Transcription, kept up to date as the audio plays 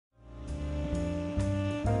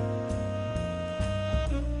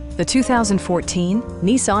the 2014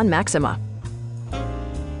 Nissan Maxima.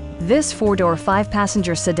 This four-door,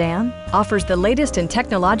 five-passenger sedan offers the latest in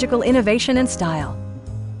technological innovation and style.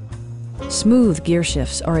 Smooth gear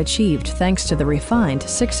shifts are achieved thanks to the refined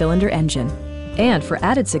six-cylinder engine. And for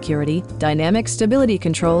added security, dynamic stability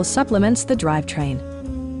control supplements the drivetrain.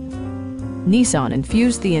 Nissan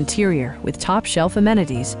infused the interior with top-shelf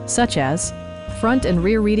amenities such as front and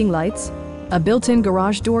rear reading lights, a built-in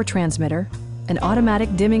garage door transmitter, an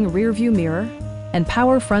automatic dimming rear-view mirror, and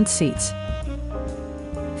power front seats.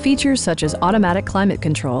 Features such as automatic climate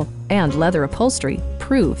control and leather upholstery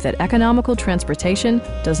prove that economical transportation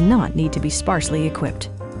does not need to be sparsely equipped.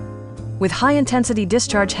 With high-intensity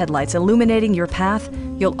discharge headlights illuminating your path,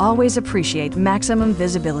 you'll always appreciate maximum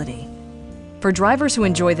visibility. For drivers who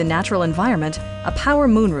enjoy the natural environment, a power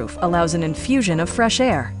moonroof allows an infusion of fresh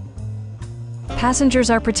air. Passengers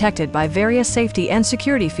are protected by various safety and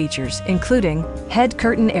security features, including head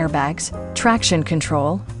curtain airbags, traction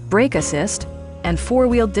control, brake assist, and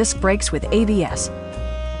four-wheel disc brakes with ABS.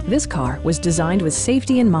 This car was designed with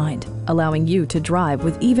safety in mind, allowing you to drive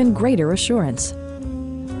with even greater assurance.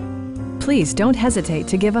 Please don't hesitate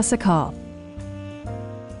to give us a call.